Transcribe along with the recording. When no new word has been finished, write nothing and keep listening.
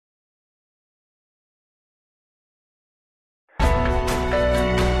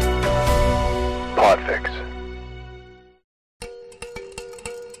fix.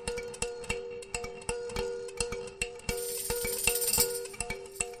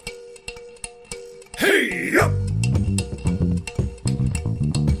 Hey up!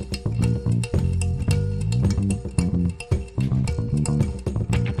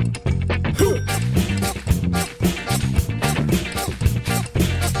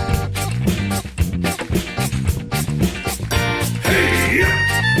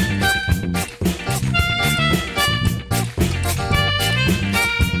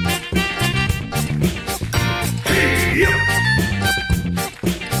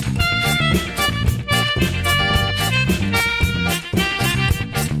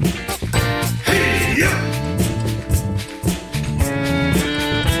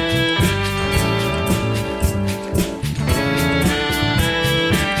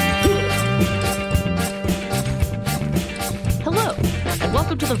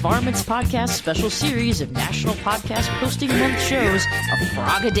 Varmints Podcast special series of National Podcast Posting Month shows, A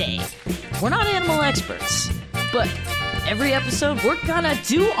Frog a Day. We're not animal experts, but every episode we're gonna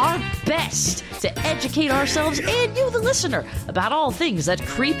do our best to educate ourselves and you, the listener, about all things that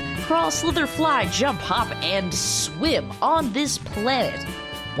creep, crawl, slither, fly, jump, hop, and swim on this planet,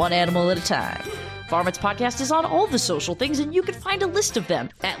 one animal at a time. Varmints Podcast is on all the social things, and you can find a list of them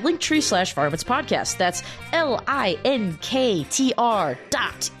at linktree/Varmints Podcast. That's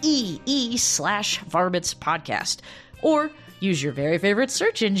linktr.ee/Varmints Podcast. Or use your very favorite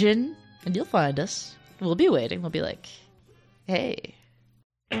search engine, and you'll find us. We'll be waiting. We'll be like, hey.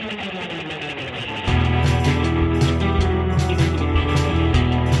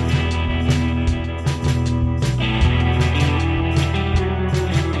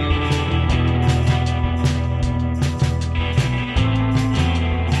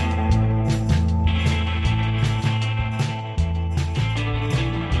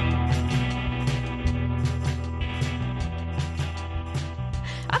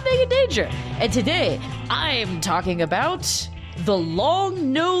 Danger. And today, I'm talking about the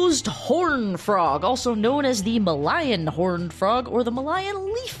long-nosed horned frog, also known as the Malayan horned frog or the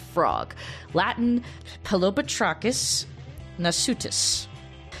Malayan leaf frog, Latin Pelobatrachus nasutus.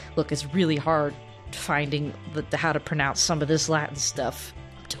 Look, it's really hard finding how to pronounce some of this Latin stuff.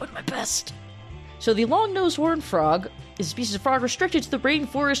 I'm doing my best. So the long-nosed horned frog is a species of frog restricted to the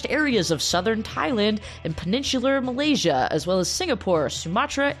rainforest areas of southern Thailand and peninsular Malaysia, as well as Singapore,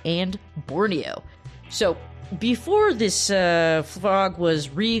 Sumatra, and Borneo. So before this frog was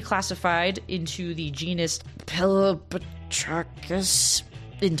reclassified into the genus Pelobatrachus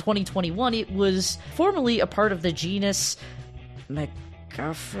in 2021, it was formerly a part of the genus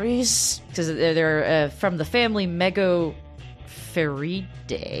Megaphries, because they're from the family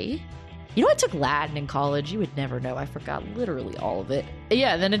Megapheridae. You know, I took Latin in college. You would never know. I forgot literally all of it.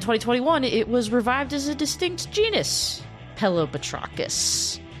 Yeah, then in 2021, it was revived as a distinct genus,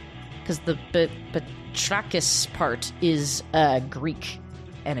 Pelobatrachus, because the Batrachus part is Greek,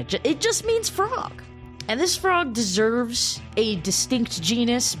 and it just means frog. And this frog deserves a distinct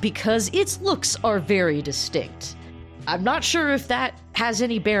genus because its looks are very distinct. I'm not sure if that has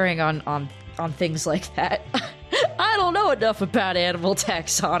any bearing on things like that. I don't know enough about animal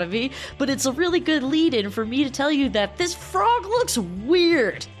taxonomy, but it's a really good lead-in for me to tell you that this frog looks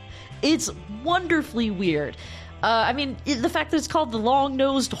weird. It's wonderfully weird. The fact that it's called the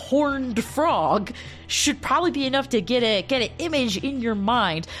long-nosed horned frog should probably be enough to get an image in your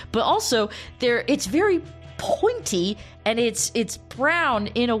mind. But also, it's very pointy, and it's brown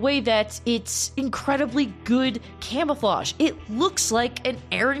in a way that it's incredibly good camouflage. It looks like an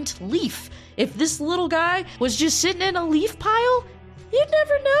errant leaf. If this little guy was just sitting in a leaf pile, you'd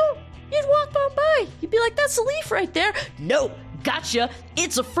never know. You'd walk on by. You'd be like, that's a leaf right there. No, gotcha.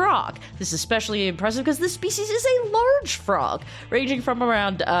 It's a frog. This is especially impressive because this species is a large frog, ranging from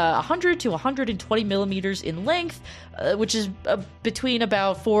around 100 to 120 millimeters in length, which is between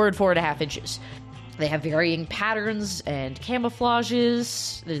about 4 and 4.5 inches. They have varying patterns and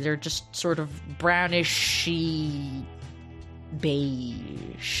camouflages. They're just sort of brownish-y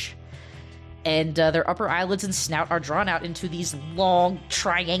beige. And their upper eyelids and snout are drawn out into these long,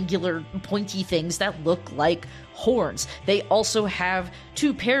 triangular, pointy things that look like horns. They also have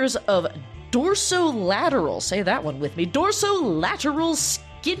 2 pairs of dorsolateral, say that one with me, dorsolateral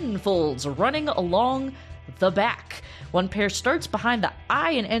skin folds running along the back. One pair starts behind the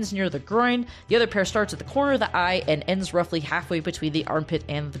eye and ends near the groin. The other pair starts at the corner of the eye and ends roughly halfway between the armpit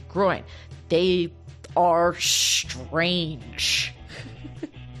and the groin. They are strange.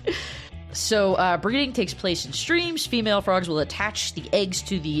 So breeding takes place in streams. Female frogs will attach the eggs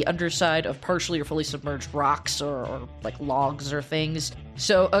to the underside of partially or fully submerged rocks or like logs or things.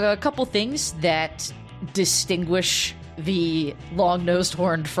 So a couple things that distinguish the long-nosed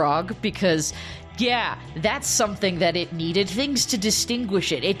horned frog, because yeah, that's something that it needed, things to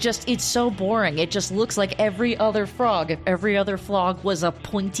distinguish it. It's so boring. It just looks like every other frog if every other frog was a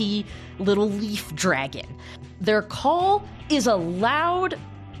pointy little leaf dragon. Their call is a loud,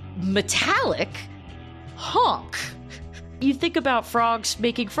 metallic honk. You think about frogs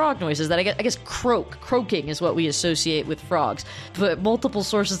making frog noises, that I guess croaking is what we associate with frogs. But multiple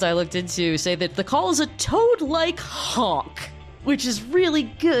sources I looked into say that the call is a toad-like honk, which is really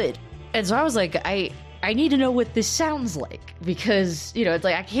good. And so I was like, I need to know what this sounds like, because, you know, it's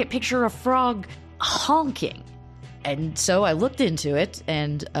like I can't picture a frog honking. And so I looked into it,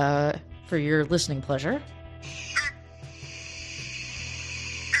 and for your listening pleasure,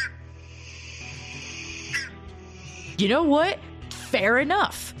 you know what? Fair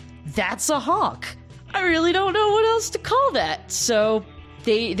enough. That's a honk. I really don't know what else to call that. So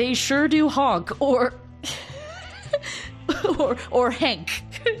they sure do honk, or or hank.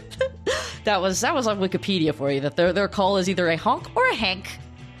 That was on Wikipedia for you, that their call is either a honk or a hank.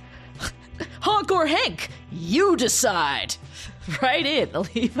 Honk or hank, you decide. Write in,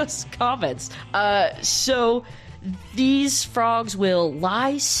 leave us comments. So these frogs will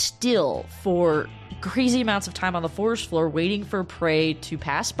lie still for crazy amounts of time on the forest floor, waiting for prey to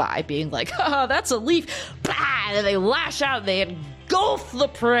pass by, being like, "Oh, that's a leaf!" Bah! And they lash out, and they engulf the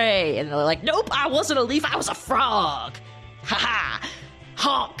prey, and they're like, "Nope, I wasn't a leaf, I was a frog!" Ha ha!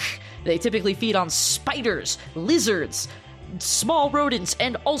 Honk! They typically feed on spiders, lizards, small rodents,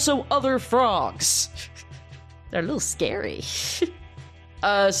 and also other frogs. They're a little scary.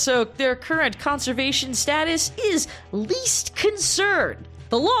 So their current conservation status is least concern.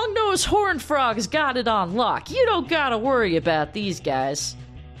 The long-nosed horned frog's got it on lock. You don't gotta worry about these guys.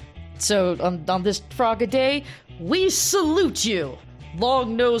 So on this frog-a-day, we salute you,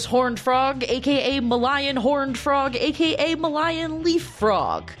 long-nosed horned frog, aka Malayan horned frog, aka Malayan leaf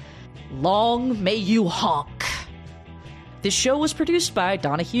frog. Long may you honk. This show was produced by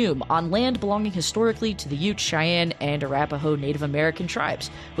Donna Hume on land belonging historically to the Ute, Cheyenne, and Arapaho Native American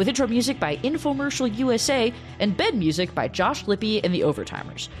tribes, with intro music by Infomercial USA and bed music by Josh Lippy and the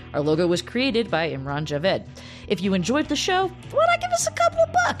Overtimers. Our logo was created by Imran Javed. If you enjoyed the show, why not give us a couple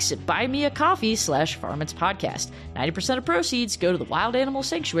of bucks at buymeacoffee.com/Varmints Podcast. 90% of proceeds go to the Wild Animal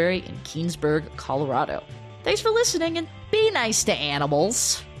Sanctuary in Keensburg, Colorado. Thanks for listening, and be nice to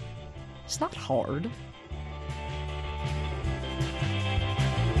animals. It's not hard.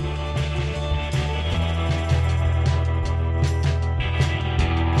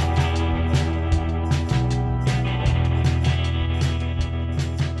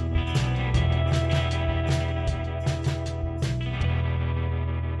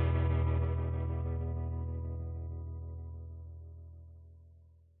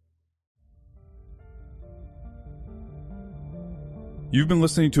 You've been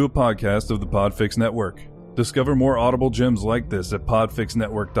listening to a podcast of the Podfix Network. Discover more audible gems like this at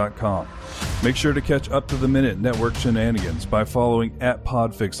podfixnetwork.com. Make sure to catch up-to-the-minute network shenanigans by following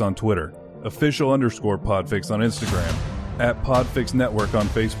 @Podfix on Twitter, official_Podfix on Instagram, @Podfix Network on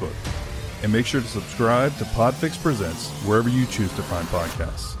Facebook. And make sure to subscribe to Podfix Presents wherever you choose to find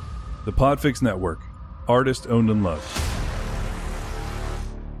podcasts. The Podfix Network, artist owned and loved.